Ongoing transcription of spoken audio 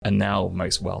and now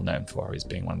most well known for is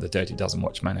being one of the Dirty Dozen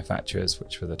watch manufacturers,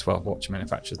 which were the 12 watch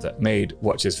manufacturers that made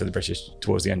watches for the British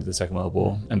towards the end of the Second World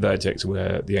War, and Vertex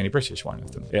were the only British one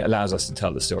of them. It allows us to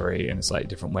tell the story in a slightly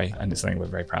different way, and it's something we're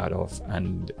very proud of.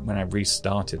 And when I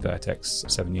restarted Vertex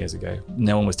 7 years ago,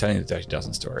 no one was telling the Dirty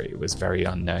Dozen story. It was very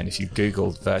unknown. If you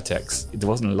Googled Vertex, there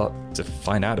wasn't a lot to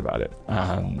find out about it.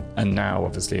 And now,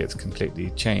 obviously, it's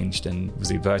completely changed, and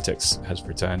obviously Vertex has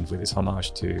returned with its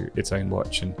homage to its own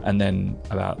watch, and then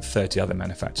about 30 other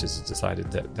manufacturers have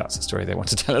decided that that's the story they want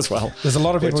to tell as well. There's a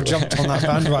lot of people jumped on that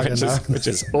bandwagon now. Which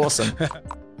is awesome.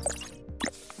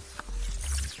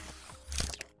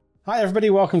 Hi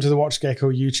everybody, welcome to the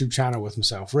Watchgecko YouTube channel with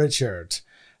myself, Richard.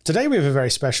 Today we have a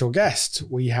very special guest.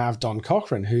 We have Don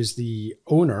Cochrane, who's the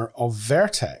owner of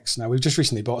Vertex. Now, we've just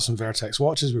recently bought some Vertex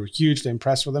watches. We were hugely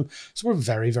impressed with them. So we're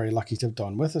very, very lucky to have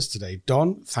Don with us today.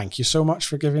 Don, thank you so much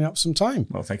for giving up some time.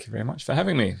 Well, thank you very much for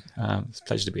having me. It's a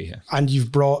pleasure to be here. And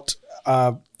you've brought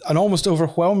an almost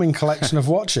overwhelming collection of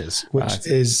watches, which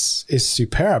is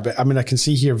superb. I mean, I can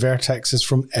see here Vertex is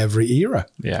from every era.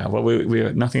 Yeah, well,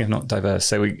 we're nothing if not diverse.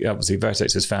 So obviously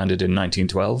Vertex was founded in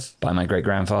 1912 by my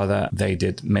great-grandfather. They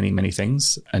did many, many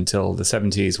things until the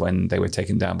 70s when they were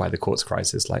taken down by the quartz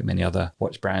crisis like many other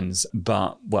watch brands.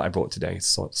 But what I brought today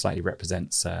slightly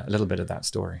represents a little bit of that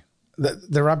story.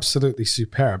 They're absolutely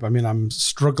superb. I mean, I'm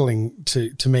struggling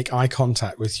to make eye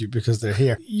contact with you because they're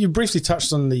here. You briefly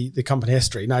touched on the company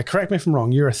history. Now, correct me if I'm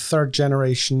wrong, you're a third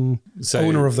generation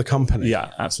owner of the company.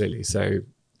 Yeah, absolutely. So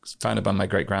founded by my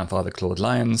great-grandfather, Claude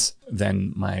Lyons.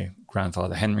 Then my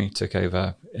grandfather, Henry, took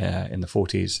over in the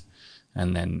 40s.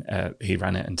 And then he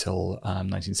ran it until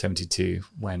 1972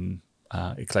 when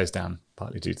it closed down,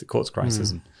 partly due to the quartz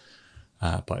crisis and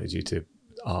partly due to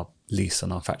our lease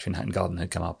on our factory in Hatton Garden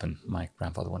had come up, and my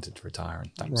grandfather wanted to retire,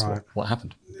 and that was what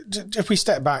happened. If we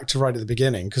step back to right at the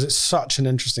beginning, because it's such an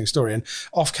interesting story, and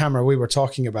off camera we were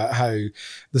talking about how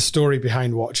the story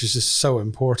behind watches is so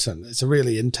important. It's a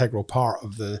really integral part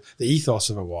of the ethos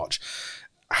of a watch.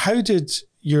 How did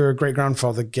your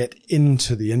great-grandfather get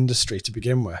into the industry to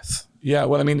begin with? Yeah,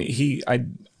 well, I mean,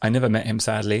 I never met him,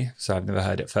 sadly, so I've never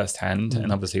heard it firsthand.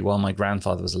 And obviously, while my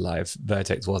grandfather was alive,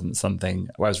 Vertex wasn't something,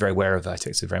 I was very aware of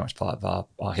Vertex. It was very much part of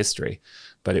our history,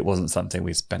 but it wasn't something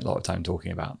we spent a lot of time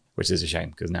talking about, which is a shame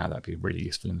because now that'd be really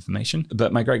useful information.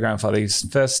 But my great-grandfather, he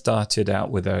first started out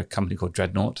with a company called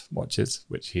Dreadnought Watches,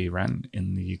 which he ran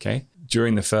in the UK.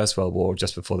 During the First World War,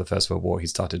 just before the First World War, he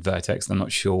started Vertex. I'm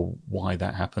not sure why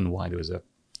that happened, why there was a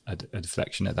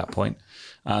deflection at that point.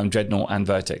 Dreadnought and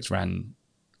Vertex ran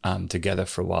together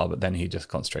for a while, but then he just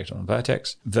concentrated on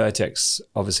Vertex. Vertex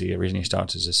obviously originally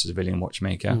started as a civilian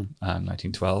watchmaker,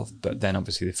 1912, but then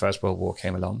obviously the First World War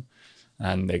came along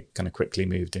and they kind of quickly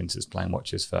moved into supplying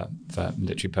watches for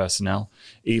military personnel,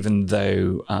 even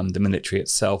though the military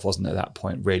itself wasn't at that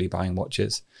point really buying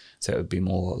watches. So it would be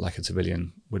more like a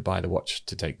civilian would buy the watch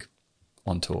to take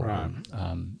on tour.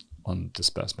 On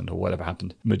disbursement or whatever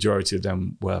happened. Majority of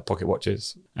them were pocket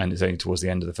watches, and it's only towards the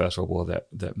end of the First World War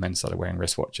that men started wearing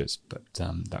wristwatches, but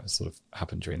that was sort of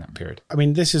happened during that period. I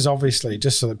mean, this is obviously,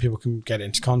 just so that people can get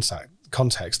into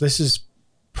context, this is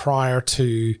prior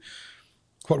to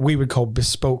what we would call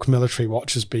bespoke military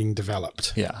watches being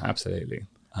developed. Yeah, absolutely.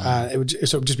 It would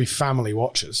just be family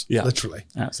watches, literally.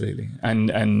 Absolutely.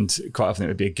 And quite often it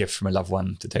would be a gift from a loved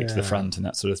one to take to the front and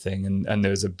that sort of thing. And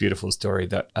there was a beautiful story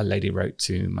that a lady wrote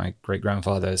to my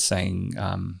great-grandfather saying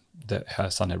that her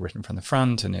son had written from the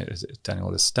front and it was telling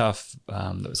all this stuff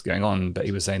that was going on. But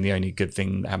he was saying the only good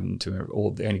thing that happened to him,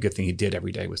 or the only good thing he did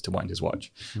every day was to wind his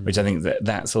watch, which I think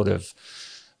that sort of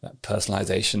that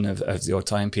personalization of your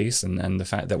timepiece and the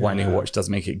fact that winding a watch does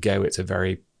make it go, it's a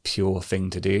very pure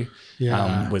thing to do.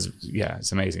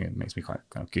 It's amazing. It makes me quite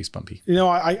kind of goosebumpy. You know,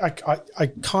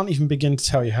 I can't even begin to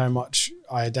tell you how much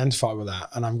I identify with that,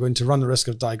 and I'm going to run the risk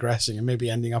of digressing and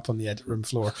maybe ending up on the edit room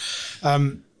floor.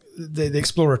 The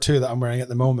Explorer 2 that I'm wearing at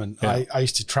the moment, I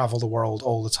used to travel the world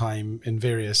all the time in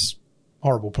various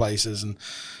horrible places, and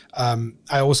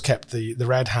I always kept the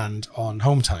red hand on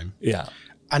home time.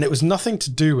 And it was nothing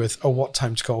to do with what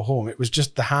time to go home. It was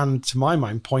just the hand, to my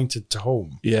mind, pointed to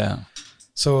home.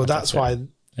 So that's why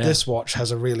this watch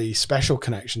has a really special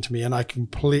connection to me, and I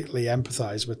completely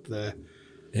empathize with the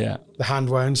hand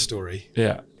wound story.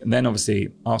 And then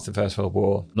obviously after the First World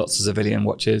War, lots of civilian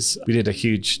watches. We did a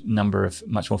huge number of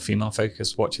much more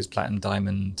female-focused watches, platinum,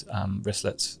 diamond,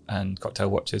 wristlets, and cocktail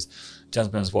watches,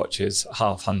 gentlemen's watches,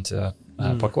 half hunter,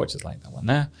 pocket watches like that one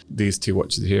there. These two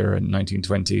watches here are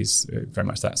 1920s, very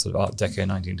much that sort of Art Deco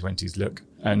 1920s look.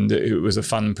 And it was a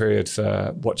fun period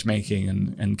for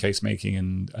watchmaking and case making,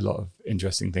 and a lot of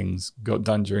interesting things got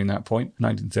done during that point.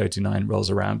 1939 rolls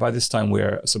around. By this time,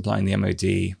 we're supplying the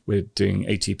MOD. We're doing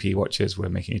ATP watches. We're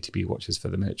making ATP watches for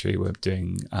the military. We're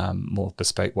doing more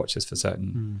bespoke watches for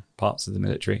certain parts of the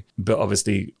military. But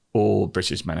obviously, all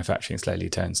British manufacturing slowly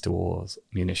turns towards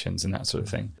munitions and that sort of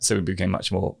thing. So we became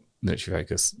much more military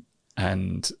focused.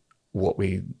 And what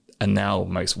we are now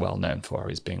most well known for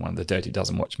is being one of the Dirty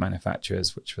Dozen watch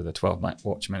manufacturers, which were the 12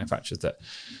 watch manufacturers that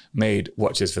made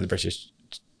watches for the British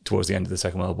towards the end of the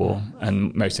Second World War.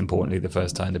 And most importantly, the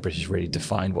first time the British really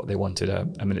defined what they wanted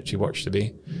a military watch to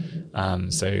be.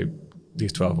 So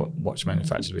these 12 watch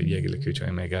manufacturers were Jaeger, LeCoultre,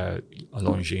 Omega,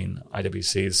 Longines,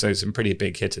 IWC. So some pretty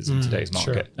big hitters in today's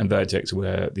market. Sure. And Vertex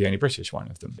were the only British one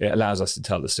of them. It allows us to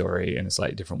tell the story in a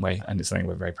slightly different way. And it's something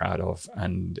we're very proud of.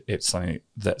 And it's something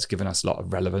that's given us a lot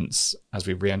of relevance as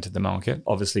we've re-entered the market.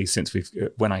 Obviously, since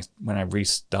when I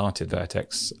restarted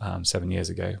Vertex 7 years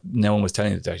ago, no one was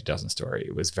telling the Dirty Dozen story.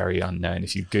 It was very unknown.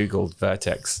 If you Googled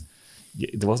Vertex,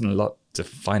 there wasn't a lot to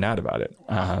find out about it.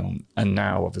 And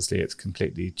now obviously it's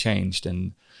completely changed,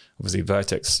 and obviously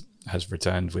Vertex has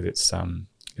returned with its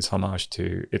homage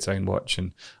to its own watch,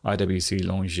 and IWC,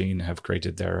 Longines have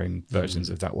created their own versions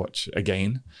of that watch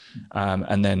again.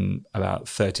 And then about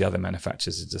 30 other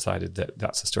manufacturers have decided that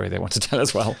that's a story they want to tell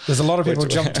as well. There's a lot of people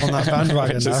jumped on that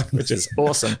bandwagon now. Which is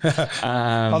awesome.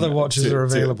 Other watches are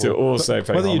available. To also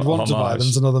pay whether you'd want to buy them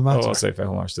is another matter. Also pay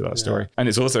homage to that story. And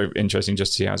it's also interesting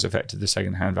just to see how it's affected the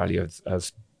second-hand value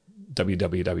of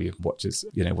WWW watches.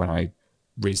 You know, when I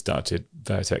restarted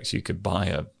Vertex, you could buy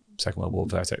a Second World War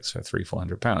Vertex for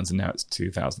 £300-400, and now it's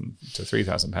 £2,000 to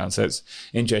 £3,000. So it's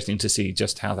interesting to see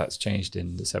just how that's changed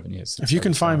in the 7 years. If you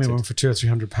can find me one for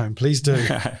 £200 or £300, please do.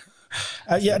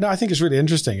 I think it's really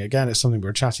interesting. Again, it's something we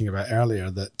were chatting about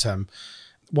earlier, that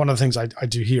one of the things I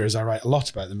do here is I write a lot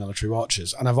about the military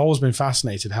watches, and I've always been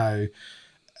fascinated how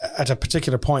at a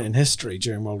particular point in history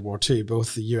during World War II,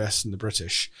 both the US and the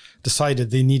British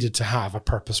decided they needed to have a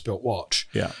purpose-built watch.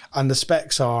 Yeah. And the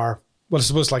specs are, well, I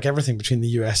suppose like everything between the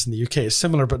US and the UK is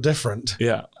similar but different.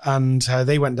 Yeah. And how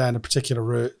they went down a particular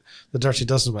route, the Dirty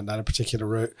Dozen went down a particular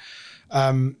route.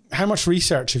 How much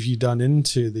research have you done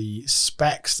into the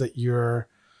specs that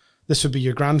this would be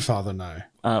your grandfather now?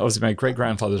 Obviously, my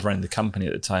great-grandfather was running the company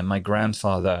at the time. My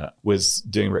grandfather was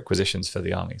doing requisitions for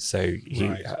the army. So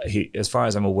he, as far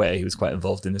as I'm aware, he was quite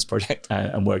involved in this project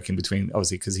and working between,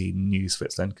 obviously, because he knew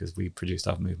Switzerland, because we produced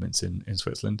our movements in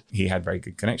Switzerland. He had very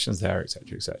good connections there, et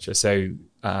cetera, et cetera. So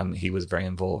he was very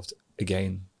involved.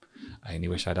 Again, I only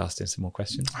wish I'd asked him some more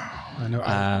questions. Oh, I know.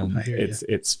 I hear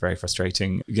it's very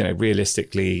frustrating. You know,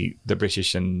 realistically, the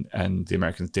British and the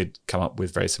Americans did come up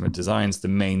with very similar designs. The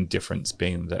main difference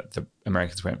being that the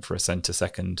Americans went for a center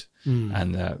second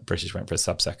and the British went for a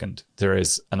sub-second. There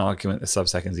is an argument that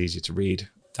sub-second is easier to read.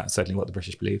 That's certainly what the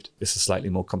British believed. It's a slightly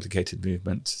more complicated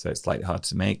movement, so it's slightly hard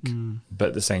to make. But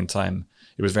at the same time,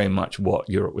 it was very much what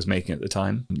Europe was making at the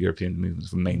time. European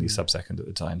movements were mainly sub-second at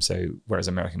the time. So whereas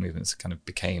American movements kind of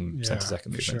became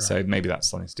center-second movements. Sure. So maybe that's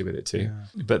something to do with it too.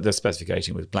 Yeah. But the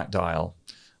specification was black dial,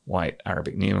 white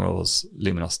Arabic numerals,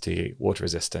 luminosity, water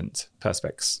resistant,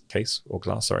 perspex case or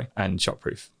glass, and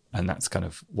shockproof. And that's kind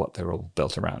of what they're all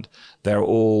built around. They're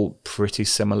all pretty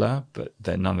similar, but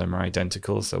none of them are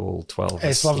identical. So all 12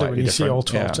 It's lovely when you see all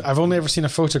 12. Yeah. I've only ever seen a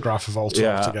photograph of all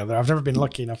 12 together. I've never been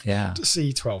lucky enough to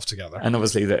see 12 together. And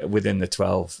obviously within the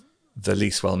 12, the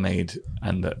least well-made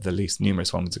and the least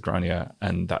numerous one was the Grania.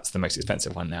 And that's the most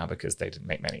expensive one now because they didn't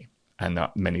make many. And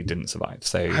many didn't survive.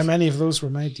 So how many of those were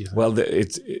made, do you think? Well,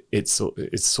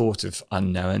 it's sort of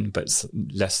unknown, but it's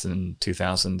less than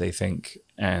 2,000, they think.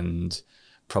 And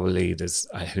probably there's,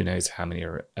 who knows how many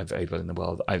are available in the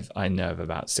world. I know of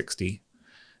about 60,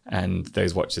 and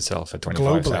those watches sell for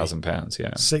 £25,000.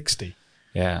 Yeah, 60.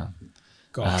 Yeah,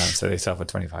 gosh. So they sell for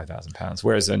 £25,000.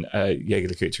 Whereas a Jaeger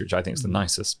LeCoultre, which I think is the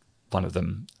nicest one of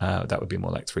them, that would be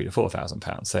more like £3,000 to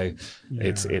 £4,000. So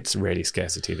it's really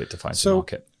scarcity that defines the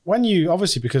market. When you,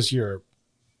 obviously because you're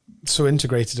so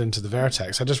integrated into the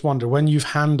Vertex, I just wonder, when you've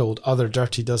handled other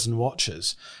Dirty Dozen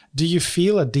watches, do you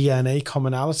feel a DNA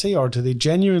commonality, or do they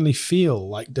genuinely feel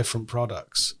like different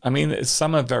products? I mean,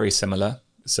 some are very similar.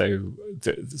 So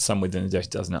some within the Dirty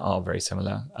Dozen are very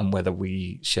similar. And whether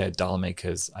we share dial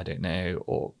makers, I don't know.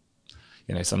 Or,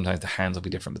 sometimes the hands will be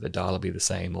different, but the dial will be the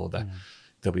same. Or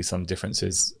there'll be some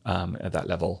differences at that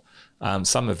level.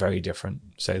 Some are very different.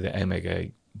 So the Omega,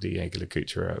 the Jaeger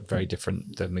LeCoultre are very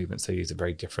different. The movements they use are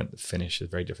very different. The finish is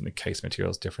very different. The case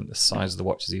material is different. The size of the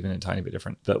watch is even a tiny bit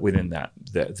different. But within that,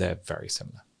 they're very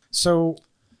similar. So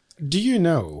do you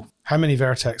know how many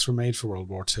Vertex were made for World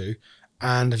War II?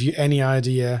 And have you any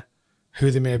idea who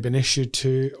they may have been issued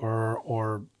to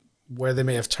or where they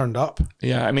may have turned up?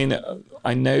 Yeah, I mean,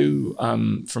 I know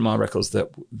from our records that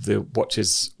the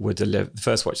watches were delivered, the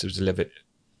first watches were delivered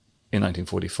in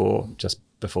 1944, just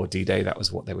before D-Day. That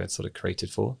was what they were sort of created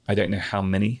for. I don't know how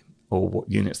many or what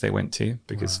units they went to,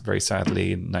 because very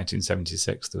sadly in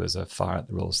 1976, there was a fire at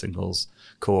the Royal Signals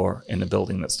Corps in the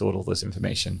building that stored all this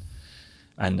information.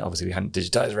 And obviously we hadn't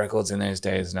digitized records in those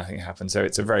days, nothing happened. So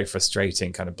it's a very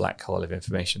frustrating kind of black hole of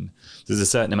information. There's a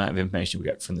certain amount of information we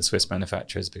get from the Swiss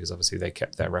manufacturers because obviously they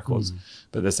kept their records.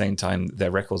 But at the same time, their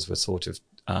records were sort of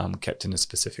kept in a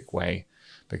specific way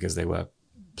because they were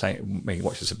making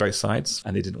watches for both sides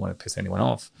and they didn't want to piss anyone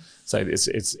off. So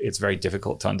it's very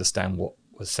difficult to understand what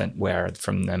was sent where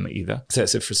from them either. So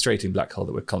it's a frustrating black hole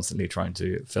that we're constantly trying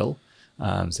to fill.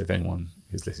 So if anyone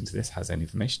who's listening to this has any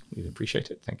information, we'd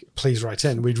appreciate it. Thank you. Please write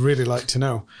in. We'd really like to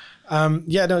know.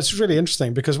 It's really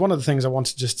interesting because one of the things I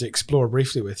wanted just to explore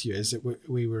briefly with you is that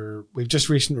we've just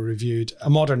recently reviewed a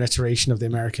modern iteration of the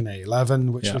American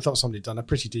A11, which we thought somebody had done a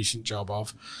pretty decent job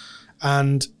of.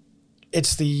 And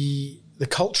it's the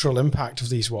cultural impact of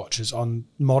these watches on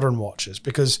modern watches,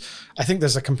 because I think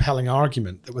there's a compelling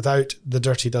argument that without the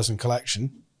Dirty Dozen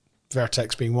collection,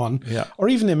 Vertex being one, or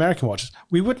even the American watches,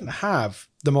 we wouldn't have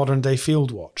the modern day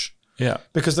field watch. Yeah.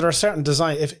 Because there are certain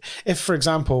design. If for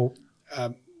example,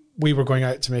 we were going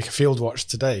out to make a field watch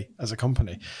today as a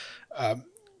company,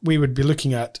 we would be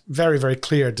looking at very, very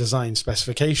clear design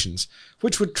specifications,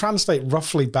 which would translate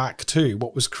roughly back to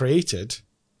what was created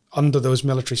under those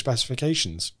military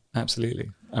specifications. Absolutely.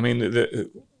 I mean, the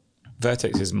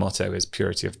Vertex's motto is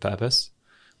purity of purpose,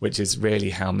 which is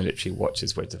really how military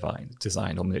watches were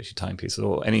designed, or military timepieces,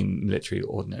 or any military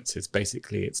ordnance. It's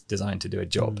designed to do a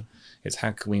job. It's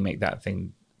how can we make that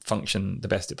thing function the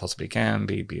best it possibly can,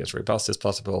 be as robust as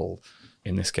possible,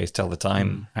 in this case, tell the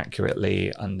time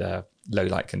accurately under low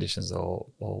light conditions or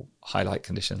high light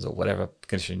conditions or whatever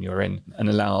condition you're in, and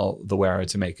allow the wearer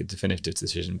to make a definitive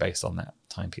decision based on that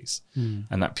timepiece.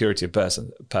 And that purity of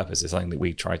purpose is something that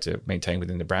we try to maintain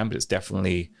within the brand, but it's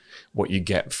definitely what you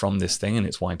get from this thing, and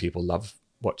it's why people love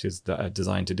watches that are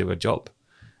designed to do a job.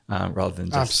 Rather than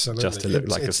just to look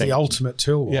like a thing. It's the ultimate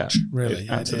tool watch, really.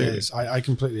 Absolutely. It is. I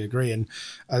completely agree. And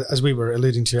as we were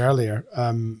alluding to earlier,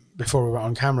 before we were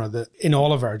on camera, that in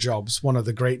all of our jobs, one of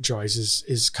the great joys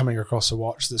is coming across a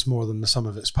watch that's more than the sum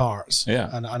of its parts. Yeah.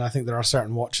 And I think there are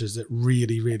certain watches that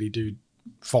really, really do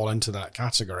fall into that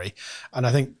category. And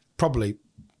I think probably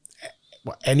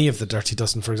any of the Dirty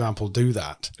Dozen, for example, do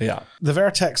that. Yeah. The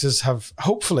Vertexes have,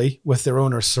 hopefully, with their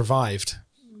owners, survived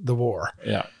the war.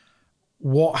 Yeah.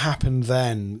 What happened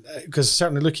then? Because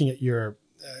certainly looking at your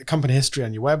company history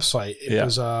on your website, it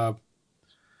is it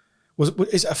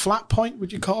a flat point,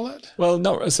 would you call it? Well,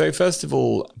 no. So first of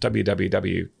all,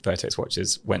 WWW Vertex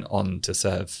watches went on to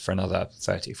serve for another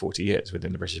 30, 40 years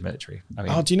within the British military. I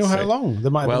mean, do you know how long?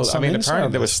 There might have been some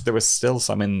apparently there was still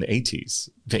some in the 80s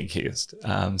being used.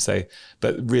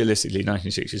 But realistically,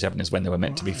 1967 is when they were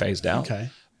meant to be phased out.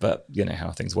 Okay. But you know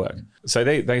how things work. So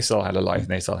they still had a life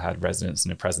and they still had resonance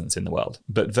and a presence in the world.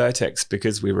 But Vertex,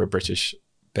 because we were a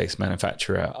British-based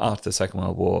manufacturer after the Second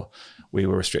World War, we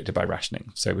were restricted by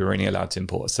rationing. So we were only allowed to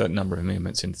import a certain number of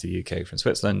movements into the UK from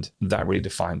Switzerland. That really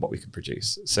defined what we could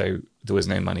produce. So there was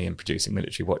no money in producing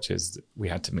military watches. We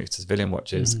had to move to civilian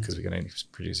watches because we could only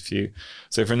produce a few.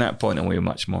 So from that point on, we were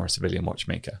much more a civilian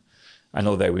watchmaker. And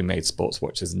although we made sports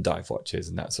watches and dive watches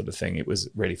and that sort of thing, it was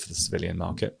really for the civilian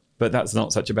market. But that's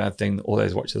not such a bad thing. All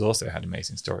those watches also had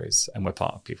amazing stories and were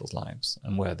part of people's lives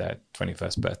and were their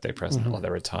 21st birthday present or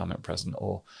their retirement present,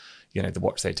 or, you know, the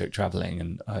watch they took traveling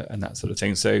and that sort of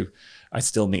thing. So I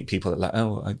still meet people that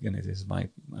are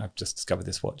like, I've just discovered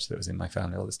this watch that was in my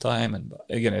family all this time. And,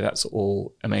 you know, that's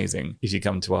all amazing. If you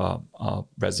come to our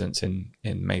residence in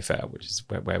Mayfair, which is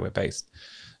where we're based,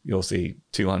 you'll see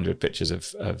 200 pictures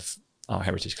of our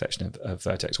heritage collection of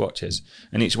Vertex watches,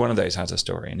 and each one of those has a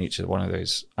story, and each one of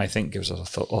those, I think, gives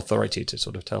us authority to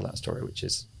sort of tell that story, which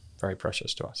is very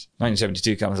precious to us.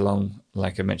 1972 comes along,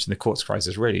 like I mentioned, the quartz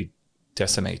crisis really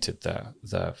decimated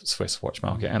the Swiss watch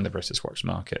market and the British watch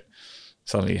market.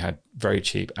 Suddenly you had very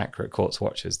cheap, accurate quartz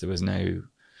watches. There was no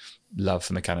love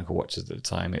for mechanical watches at the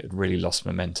time. It had really lost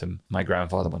momentum. My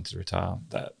grandfather wanted to retire.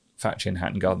 That factory in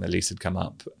Hatton Garden, the lease had come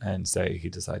up, and so he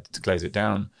decided to close it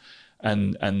down.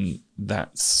 And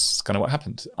that's kind of what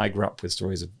happened. I grew up with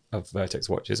stories of Vertex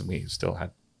watches, and we still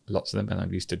had lots of them. And I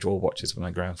used to draw watches with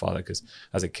my grandfather because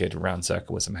as a kid, a round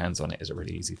circle with some hands on it is a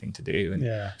really easy thing to do. And,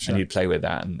 and he'd play with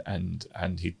that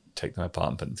and he'd take them apart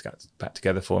and put them back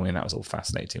together for me. And that was all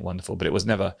fascinating, wonderful. But it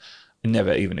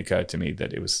never even occurred to me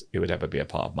that it would ever be a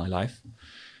part of my life.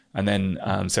 And then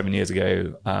 7 years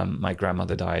ago, my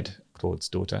grandmother died, Claude's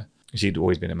daughter. She'd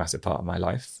always been a massive part of my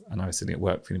life, and I was sitting at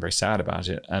work feeling very sad about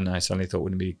it. And I suddenly thought,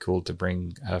 wouldn't it be cool to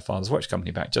bring her father's watch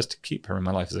company back, just to keep her in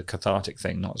my life as a cathartic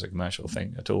thing, not as a commercial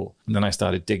thing at all. And then I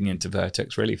started digging into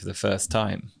Vertex really for the first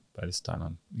time. By this time,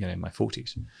 I'm in my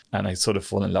 40s, and I sort of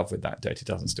fall in love with that Dirty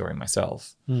Dozen story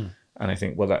myself. And I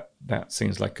think, well, that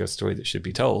seems like a story that should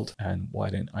be told, and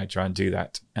why don't I try and do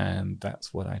that? And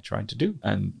that's what I tried to do,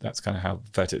 and that's kind of how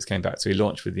Vertex came back. So we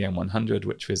launched with the M100,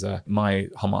 which was my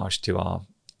homage to our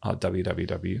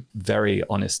WWW, very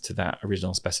honest to that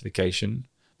original specification,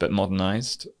 but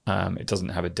modernized. It doesn't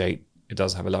have a date. It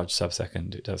does have a large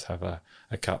sub-second. It does have a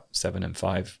cut 7 and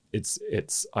 5.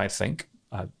 It's I think,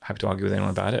 I'm happy to argue with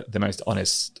anyone about it, the most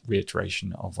honest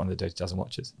reiteration of one of the Dirty Dozen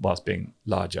watches, whilst being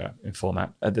larger in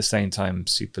format. At the same time,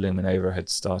 Superluminova had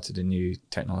started a new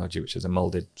technology, which is a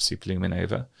molded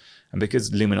Superluminova. And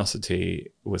because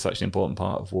luminosity was such an important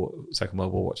part of Second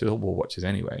World War watches, or war watches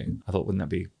anyway, I thought, wouldn't that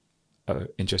be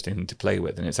interesting thing to play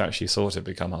with? And it's actually sort of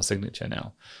become our signature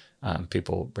now.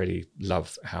 People really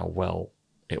love how well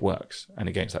it works, and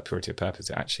against that purity of purpose,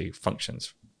 it actually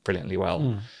functions brilliantly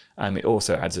well. It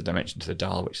also adds a dimension to the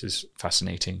dial, which is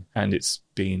fascinating. And it's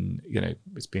been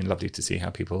lovely to see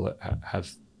how people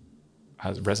has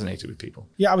resonated with people.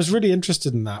 Yeah, I was really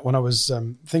interested in that when I was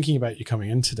thinking about you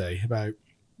coming in today, about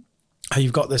how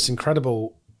you've got this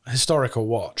incredible historical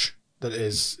watch that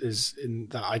is in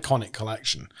that iconic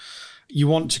collection. You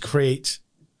want to create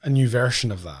a new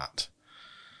version of that,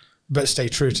 but stay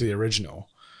true to the original.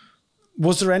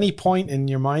 Was there any point in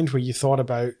your mind where you thought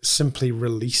about simply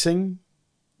releasing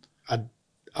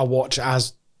a watch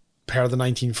as per the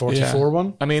 1944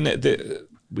 one? I mean,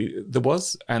 there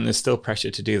was, and there's still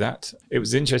pressure to do that. It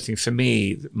was interesting for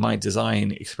me, my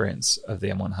design experience of the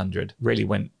M100 really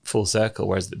went full circle,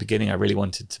 whereas at the beginning I really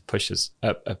wanted to push us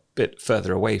a bit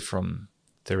further away from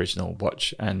the original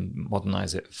watch and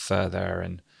modernize it further.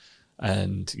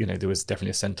 And there was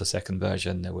definitely a centilsecond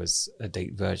version, there was a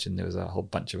date version, there was a whole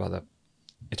bunch of other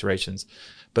iterations.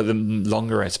 But the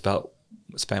longer I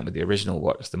spent with the original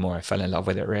watch, the more I fell in love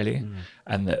with it, really.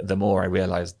 And the more I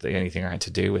realized the only thing I had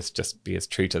to do was just be as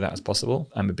true to that as possible.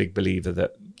 I'm a big believer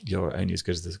that you're only as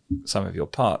good as the sum of your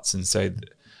parts, and so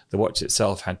the watch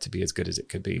itself had to be as good as it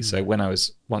could be. So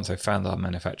once I found our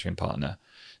manufacturing partner,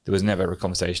 there was never a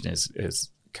conversation is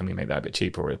can we make that a bit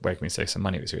cheaper, or where can we save some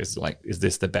money? So it's like, is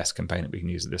this the best component we can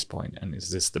use at this point? And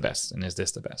is this the best? And is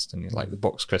this the best? And like the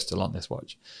box crystal on this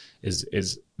watch is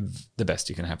the best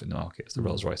you can have in the market. It's the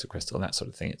Rolls Royce of crystal, that sort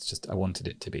of thing. It's just, I wanted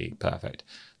it to be perfect.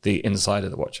 The inside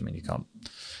of the watch, I mean, you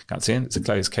can't see it. It's a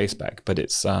closed case back, but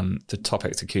it's the top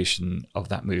execution of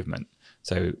that movement.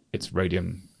 So it's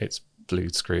rhodium, it's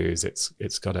blued screws,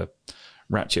 it's got a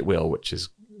ratchet wheel, which is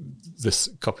this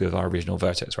copy of our original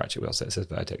Vertex ratchet wheel, so it says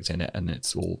Vertex in it, and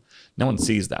it's all, no one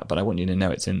sees that, but I want you to know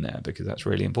it's in there because that's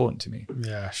really important to me.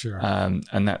 Yeah, sure.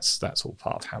 And that's all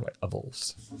part of how it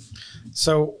evolves.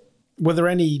 So were there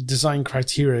any design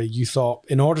criteria you thought,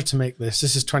 in order to make this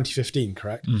is 2015,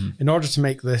 correct? In order to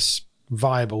make this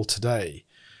viable today,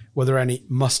 were there any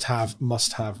must-haves,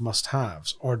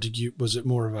 or was it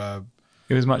more of a...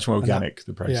 It was much more organic,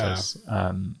 the process.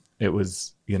 Yeah. It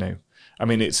was, I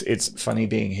mean, it's funny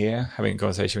being here, having a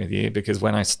conversation with you, because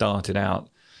when I started out,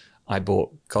 I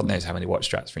bought God knows how many watch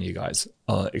straps from you guys,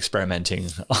 experimenting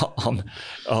on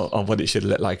what it should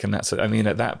look like. And that's, I mean,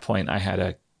 at that point, I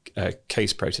had a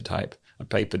case prototype, a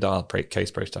paper dial case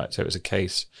prototype. So it was a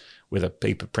case with a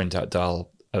paper printout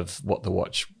dial of what the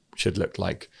watch should look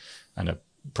like, and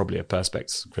probably a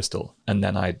Perspex crystal. And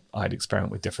then I'd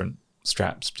experiment with different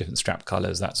straps, different strap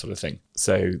colors, that sort of thing.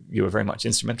 So you were very much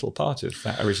instrumental part of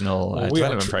that original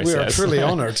development process. We are truly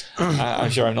honored. I'm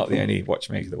sure I'm not the only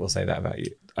watchmaker that will say that about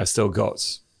you. I've still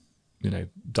got,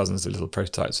 dozens of little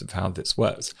prototypes of how this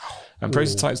works. And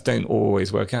prototypes don't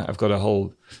always work out. I've got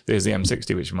there's the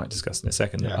M60, which we might discuss in a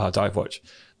second, our dive watch.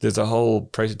 There's a whole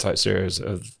prototype series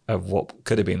of what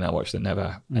could have been that watch that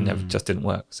never just didn't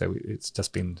work. So it's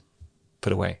just been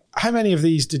put away. How many of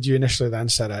these did you initially then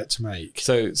set out to make?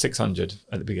 So 600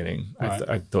 at the beginning. Right.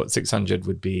 I thought 600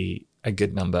 would be a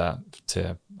good number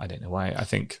to, I don't know why. I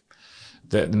think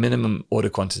the minimum order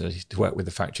quantity to work with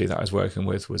the factory that I was working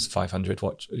with was 500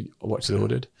 watches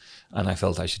ordered. And I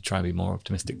felt I should try and be more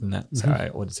optimistic than that. So I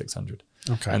ordered 600.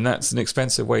 Okay. And that's an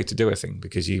expensive way to do a thing,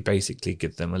 because you basically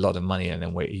give them a lot of money and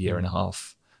then wait a year and a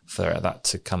half for that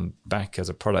to come back as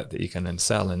a product that you can then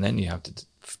sell. And then you have to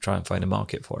try and find a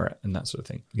market for it and that sort of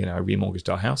thing. You know, I remortgaged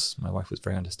our house. My wife was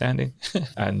very understanding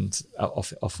and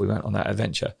off we went on that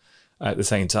adventure. At the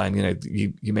same time, you know,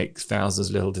 you make thousands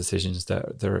of little decisions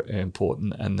that are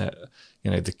important, and that, you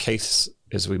know, the cases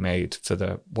we made for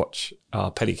the watch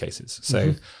are Peli cases.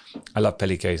 So I love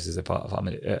Peli cases. They're part of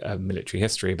our military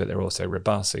history, but they're also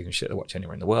robust. So you can ship the watch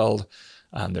anywhere in the world.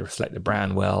 They reflect the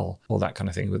brand well, all that kind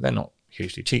of thing. But they're not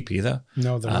hugely cheap either.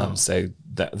 No, they're not. So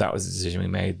that was the decision we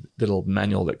made. Little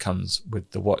manual that comes with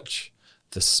the watch,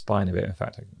 the spine of it, in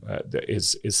fact,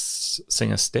 is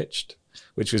Singer stitched,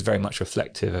 which was very much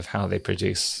reflective of how they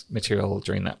produce material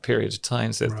during that period of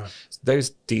time. So those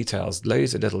details,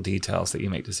 loads of little details that you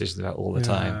make decisions about all the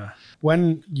time.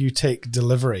 When you take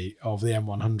delivery of the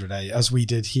M100A, as we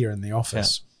did here in the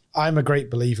office, I'm a great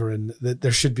believer in that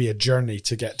there should be a journey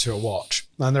to get to a watch.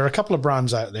 And there are a couple of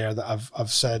brands out there that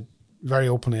I've said very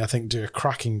openly, I think, do a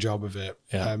cracking job of it.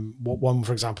 One,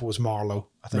 for example, was Marlowe.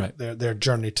 I think their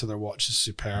journey to their watch is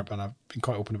superb, and I've been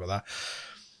quite open about that.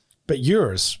 But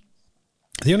yours,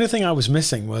 the only thing I was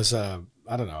missing was, I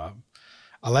don't know,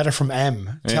 a letter from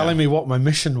M telling me what my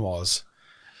mission was.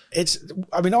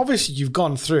 I mean, obviously you've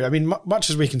gone through, I mean, much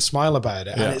as we can smile about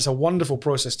it, and it's a wonderful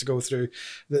process to go through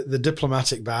the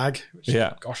diplomatic bag, which,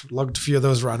 gosh, I've lugged a few of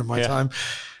those around in my time,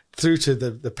 through to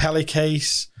the Peli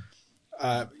case,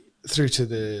 through to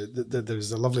there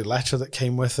was a lovely letter that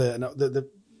came with it. And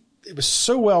it was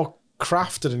so well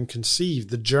crafted and conceived,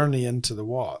 the journey into the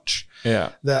watch,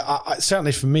 that I,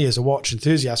 certainly for me as a watch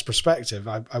enthusiast perspective,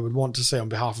 I would want to say on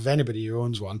behalf of anybody who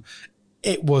owns one,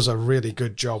 it was a really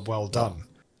good job, well done.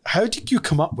 How did you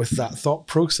come up with that thought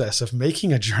process of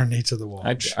making a journey to the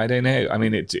watch? I don't know. I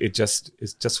mean, it's just,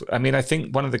 I mean, I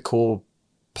think one of the core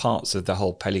parts of the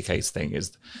whole Peli case thing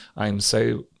is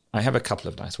I have a couple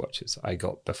of nice watches I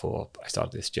got before I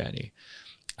started this journey.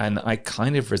 And I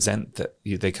kind of resent that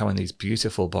they come in these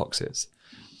beautiful boxes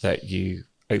that you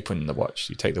open the watch,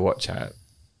 you take the watch out,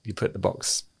 you put the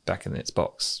box back in its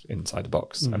box, inside the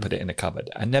box, and put it in a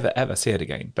cupboard and never ever see it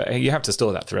again. But you have to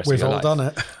store that for the rest of your life. We've all done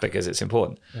it. Because it's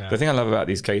important. The thing I love about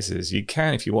these cases, you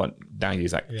can, if you want, now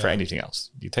use that for anything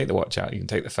else. You take the watch out, you can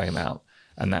take the frame out,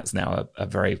 and that's now a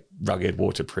very rugged,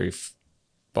 waterproof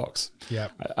box.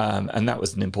 And that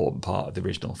was an important part of the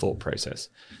original thought process.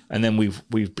 And then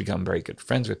we've become very good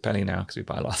friends with Peli now, because we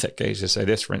buy a lot of their cases. So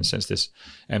this, for instance, this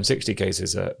M60 case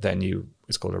is their new,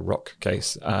 it's called a rock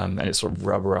case, and it's sort of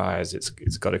rubberized.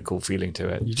 It's got a cool feeling to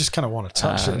it. You just kind of want to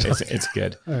touch it. It's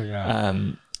good.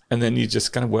 And then you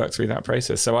just kind of work through that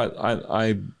process. So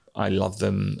I love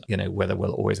them. You know, whether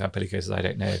we'll always have Peli cases, I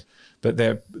don't know, but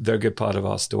they're a good part of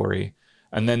our story.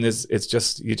 And then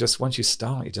once you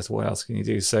start, what else can you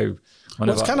do? So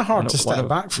it's kind of hard to step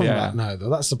back from that now, though.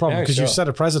 That's the problem, because you set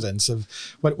a precedence of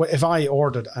if I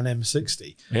ordered an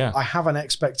M60, I have an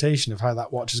expectation of how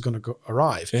that watch is going to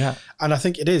arrive. And I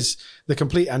think it is the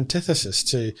complete antithesis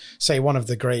to, say, one of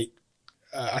the great,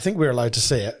 I think we're allowed to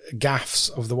say it,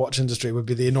 gaffes of the watch industry would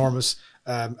be the enormous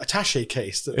attaché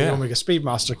case that the Omega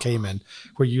Speedmaster came in,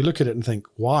 where you look at it and think,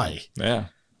 why?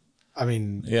 I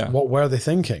mean, what were they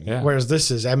thinking? Whereas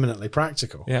this is eminently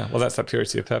practical. Well, that's that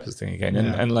purity of purpose thing again.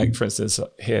 And like, for instance,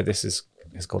 here, this is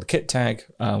called a kit tag,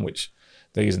 which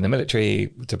they use in the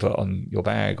military to put on your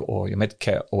bag or your med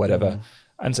kit or whatever.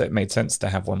 And so it made sense to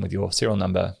have one with your serial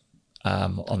number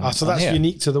so that's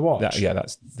unique to the watch.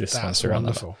 That's one serial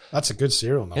wonderful number. That's a good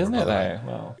serial number, isn't it?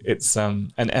 Well, it's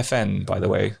an FN, by the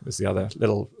way. Is the other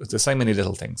little. There's so many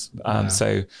little things.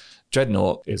 So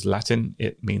Dreadnought is Latin.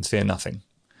 It means fear nothing.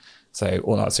 So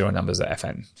all our serial numbers are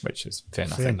FN, which is fear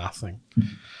nothing. Fear nothing.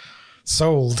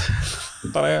 Sold.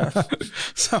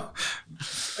 So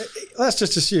let's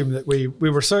just assume that we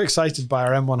were so excited by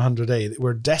our M100A that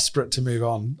we're desperate to move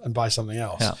on and buy something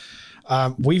else.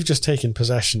 We've just taken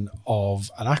possession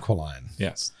of an Aqualine.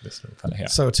 Yes, this little fella here.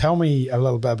 So tell me a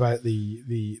little bit about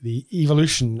the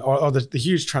evolution or the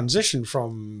huge transition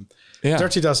from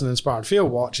Dirty Dozen inspired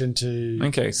field watch into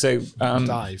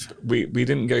dive. We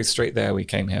didn't go straight there. We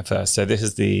came here first. So this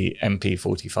is the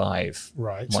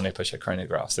MP45 money pusher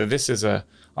chronograph. So this is I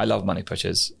love money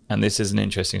pushers, and this is an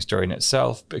interesting story in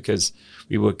itself, because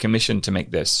we were commissioned to make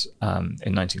this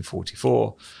in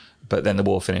 1944. But then the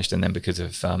war finished, and then because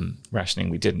of rationing,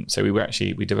 we didn't. So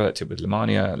we developed it with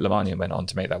Lemania. Lemania went on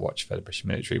to make that watch for the British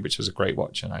military, which was a great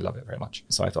watch, and I love it very much.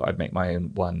 So I thought I'd make my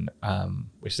own one,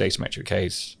 which is asymmetric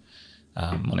case,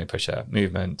 money pusher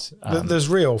movement. There's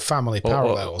real family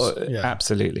parallels.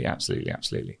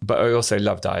 Absolutely. But I also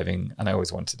love diving, and I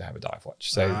always wanted to have a dive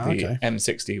watch. So the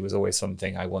M60 was always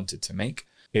something I wanted to make.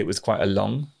 It was quite a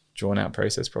long, drawn out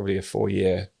process, probably a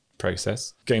 4-year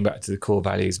process. Going back to the core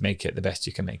values, make it the best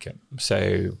you can make it.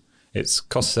 So it's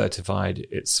cost certified,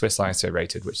 it's Swiss ISO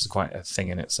rated, which is quite a thing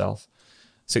in itself.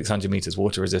 600 meters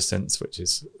water resistance, which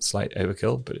is slight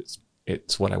overkill, but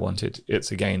it's what I wanted.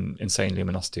 It's again insane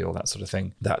luminosity, all that sort of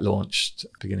thing. That launched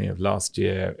beginning of last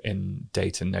year in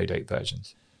date and no date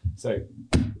versions. So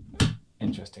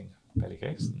interesting Peli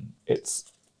case.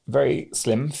 It's very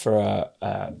slim for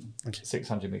a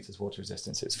 600 meters water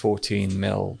resistance. It's 14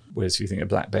 mil, whereas if you think a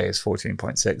Black Bay is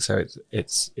 14.6, so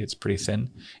it's pretty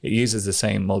thin. It uses the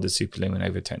same molded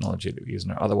superluminova technology that we use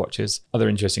in our other watches. Other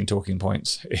interesting talking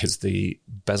points is the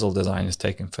bezel design is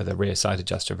taken for the rear sight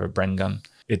adjuster of a Bren gun.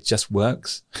 It just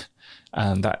works.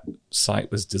 And that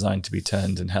sight was designed to be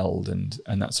turned and held and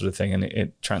that sort of thing. And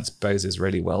it transposes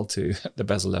really well to the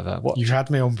bezel of a watch. You had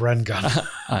me on Bren gun.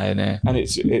 I know. And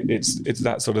it's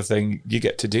that sort of thing you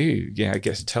get to do. Yeah, I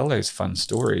get to tell those fun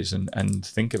stories and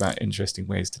think about interesting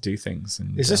ways to do things.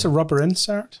 And, is this a rubber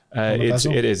insert? It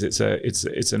is.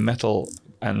 It's a metal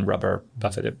and rubber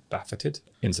buffeted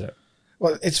insert.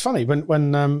 Well, it's funny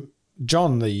when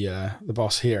John, the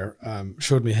boss here,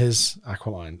 showed me his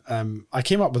Aqualine. I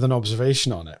came up with an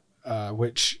observation on it,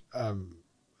 which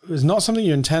was not something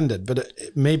you intended, but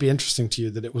it may be interesting to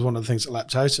you that it was one of the things that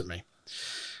leapt out at me,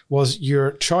 was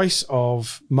your choice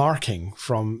of marking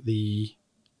from the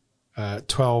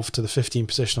 12 to the 15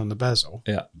 position on the bezel.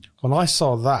 Yeah. When I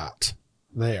saw that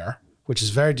there, which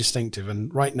is very distinctive,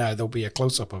 and right now there'll be a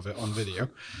close-up of it on video,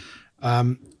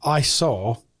 I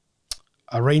saw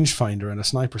a rangefinder and a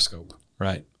sniper scope.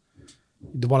 Right.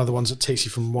 One of the ones that takes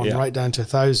you from 1 right down to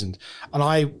 1,000. And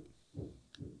I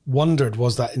wondered,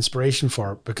 was that inspiration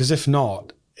for it? Because if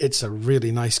not, it's a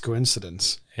really nice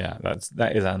coincidence. Yeah,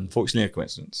 that is unfortunately a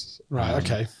coincidence. Right,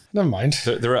 okay. Never mind.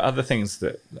 There are other things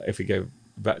that, if we go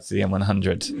back to the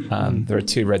M100, there are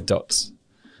 2 red dots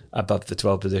above the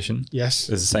 12 position. Yes.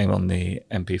 There's the same on the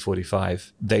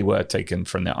MP45. They were taken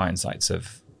from the iron sights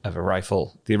of a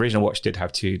rifle. The original watch did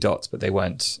have 2 dots, but they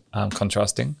weren't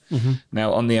contrasting. Mm-hmm.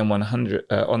 Now on the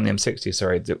M100, on the M60,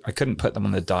 sorry, I couldn't put them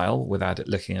on the dial without it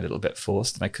looking a little bit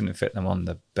forced, and I couldn't fit them on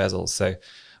the bezel. So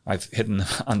I've hidden them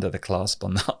under the clasp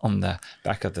on the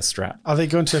back of the strap. Are they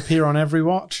going to appear on every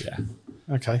watch? Yeah.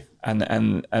 Okay.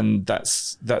 And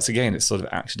that's again, it's sort of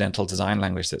accidental design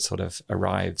language that sort of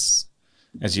arrives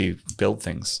as you build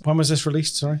things. When was this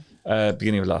released? Sorry.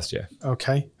 Beginning of last year.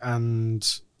 Okay. And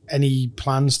any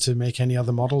plans to make any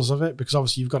other models of it? Because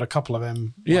obviously you've got a couple of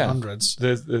M100s.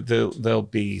 Yeah, there'll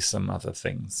be some other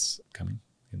things coming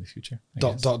in the future.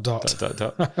 Dot.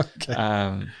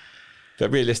 Okay.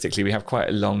 But realistically, we have quite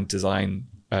a long design,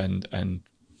 and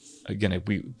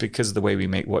because of the way we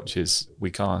make watches, we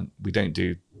don't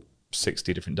do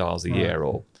 60 different dials a year,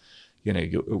 or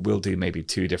we'll do maybe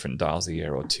 2 different dials a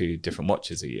year or 2 different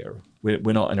watches a year.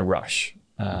 We're not in a rush,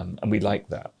 and we like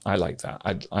that. I like that.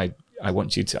 I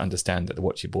want you to understand that the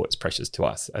watch you bought is precious to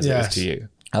us as it is to you.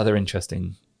 Other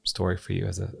interesting story for you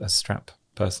as a strap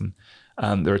person.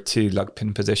 There are 2 lug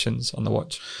pin positions on the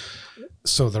watch.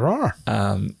 So there are.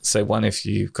 So one, if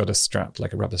you've got a strap,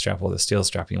 like a rubber strap or the steel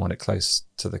strap, and you want it close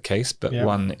to the case, but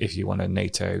one, if you want a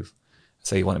NATO,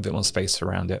 so you want a bit more space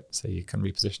around it, so you can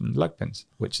reposition lug pins,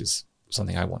 which is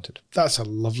something I wanted. That's a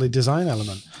lovely design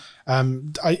element.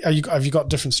 Have you got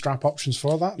different strap options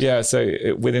for that? Yeah,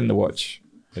 so within the watch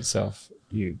itself,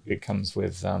 it comes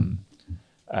with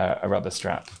a rubber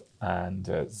strap and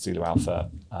a Zulu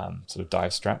Alpha sort of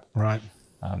dive strap. Right.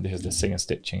 There's the Singer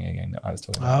stitching again that I was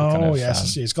talking about. Oh,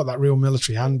 yes. It's got that real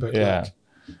military handbook. Yeah.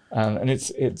 And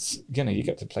it's you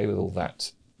get to play with all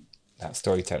that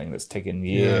storytelling that's taken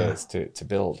years to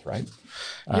build, right?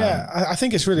 I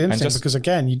think it's really interesting because,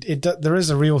 again, there is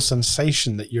a real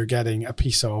sensation that you're getting a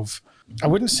piece of, I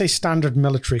wouldn't say standard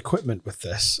military equipment with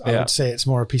this. I would say it's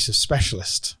more a piece of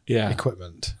specialist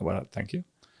equipment. Well, thank you.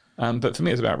 But for me,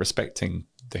 it's about respecting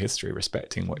the history,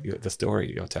 respecting the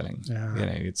story you're telling. Yeah.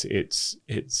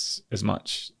 It's as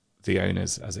much the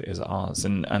owners as it is ours.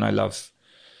 And I love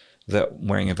that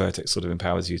wearing a Vertex sort of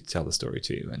empowers you to tell the story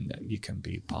too, and that you can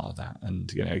be part of that.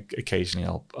 And occasionally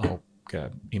I'll get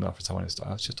an email from someone who's like,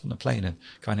 I was just on a plane and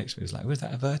the guy next to me was like, was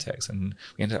that a Vertex? And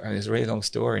we ended up having this really long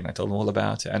story, and I told them all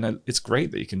about it. And it's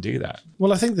great that you can do that.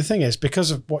 Well, I think the thing is,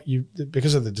 because of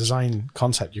the design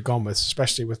concept you've gone with,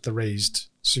 especially with the raised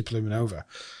superluminova,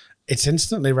 it's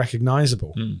instantly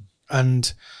recognizable.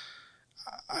 And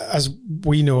as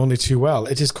we know only too well,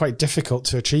 it is quite difficult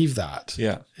to achieve that.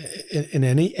 Yeah. In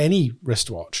any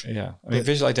wristwatch. Yeah. I mean,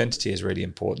 visual identity is really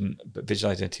important, but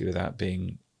visual identity without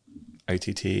being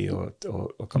OTT or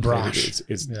complicated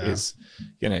is,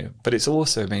 you know, but it's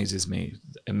also amazes me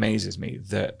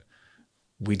that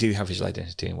we do have visual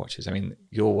identity in watches. I mean,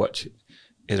 your watch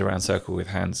is a round circle with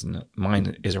hands and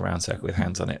mine is a round circle with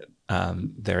hands on it.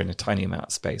 They're in a tiny amount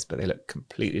of space, but they look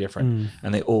completely different,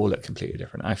 and they all look completely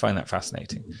different. I find that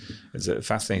fascinating. It's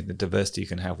fascinating the diversity you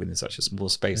can have within such a small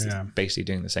space that's basically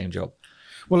doing the same job.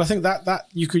 Well, I think that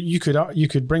you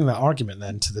could bring that argument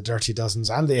then to the Dirty Dozens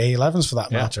and the A11s for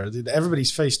that matter.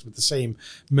 Everybody's faced with the same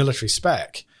military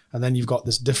spec, and then you've got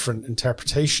this different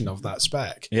interpretation of that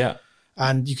spec. Yeah.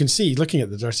 And you can see, looking at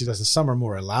the Dirty Dozens, some are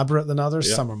more elaborate than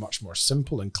others, some are much more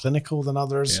simple and clinical than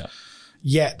others. Yeah.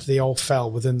 Yet they all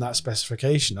fell within that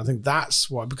specification. I think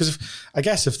that's why, because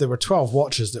if there were 12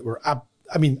 watches that were,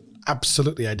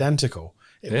 absolutely identical,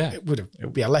 it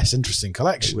would be a less interesting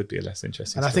collection. It would be a less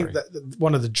interesting And story. I think that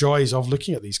one of the joys of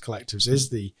looking at these collectives is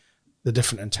the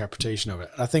different interpretation of it.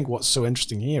 And I think what's so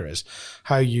interesting here is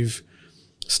how you've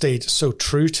stayed so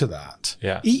true to that.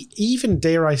 Yeah. Even,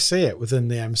 dare I say it, within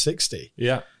the M60.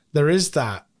 Yeah. There is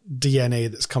that DNA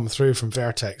that's come through from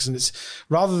Vertex, and it's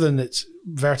rather than it's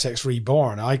Vertex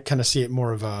reborn, I kind of see it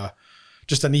more of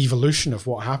just an evolution of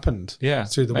what happened. Yeah,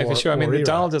 through the war. For sure. I mean, the era.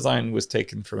 dial design was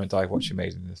taken from a dive watch you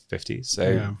made in the 50s.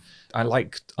 So I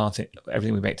like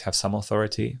everything we make to have some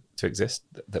authority to exist.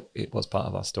 That it was part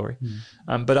of our story.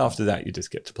 But after that, you just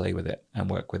get to play with it and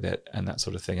work with it and that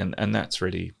sort of thing, and that's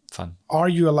really fun. Are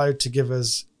you allowed to give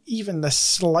us even the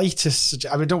slightest?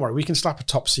 I mean, don't worry, we can slap a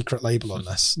top secret label on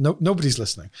this. No, nobody's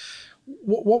listening.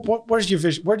 Where's your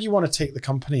vision? Where do you want to take the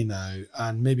company now,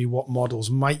 and maybe what models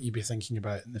might you be thinking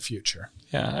about in the future?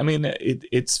 Yeah, I mean,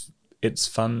 it's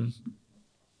fun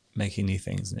making new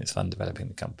things, and it's fun developing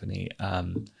the company.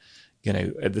 You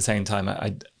know, at the same time,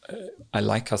 I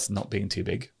like us not being too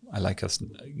big. I like us,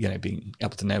 you know, being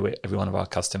able to know every one of our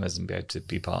customers and be able to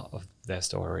be part of their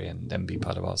story and then be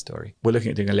part of our story. We're looking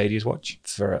at doing a ladies' watch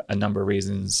for a number of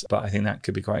reasons, but I think that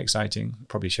could be quite exciting.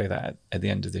 Probably show that at the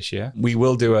end of this year. We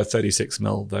will do a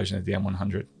 36mm version of the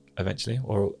M100 eventually,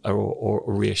 or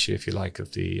reissue, if you like,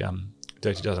 of the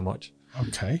Dirty Dozen watch.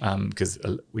 Okay. Because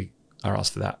we are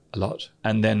asked for that a lot.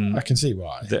 And then I can see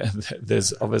why.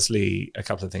 There's obviously a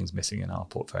couple of things missing in our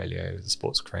portfolio, the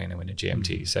sports chrono and a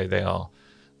GMT. So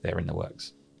they're in the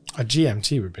works. A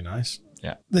GMT would be nice.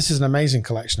 Yeah. This is an amazing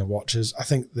collection of watches. I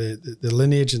think the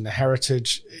lineage and the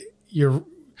heritage, you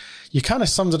kind of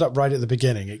summed it up right at the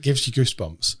beginning. It gives you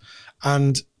goosebumps.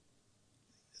 And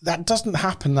that doesn't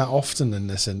happen that often in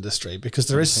this industry because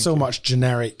there is so much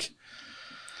generic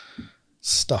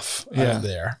stuff out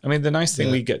there. I mean, the nice thing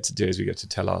we get to do is we get to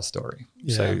tell our story.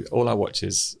 Yeah. So all our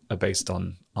watches are based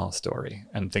on our story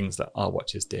and things that our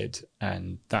watches did.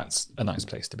 And that's a nice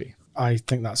place to be. I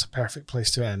think that's a perfect place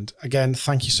to end. Again,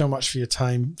 thank you so much for your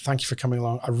time. Thank you for coming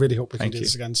along. I really hope we can do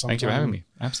this again sometime. Thank you for having me.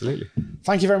 Absolutely.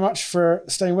 Thank you very much for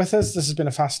staying with us. This has been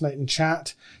a fascinating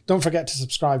chat. Don't forget to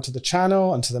subscribe to the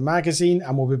channel and to the magazine,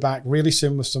 and we'll be back really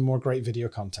soon with some more great video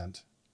content.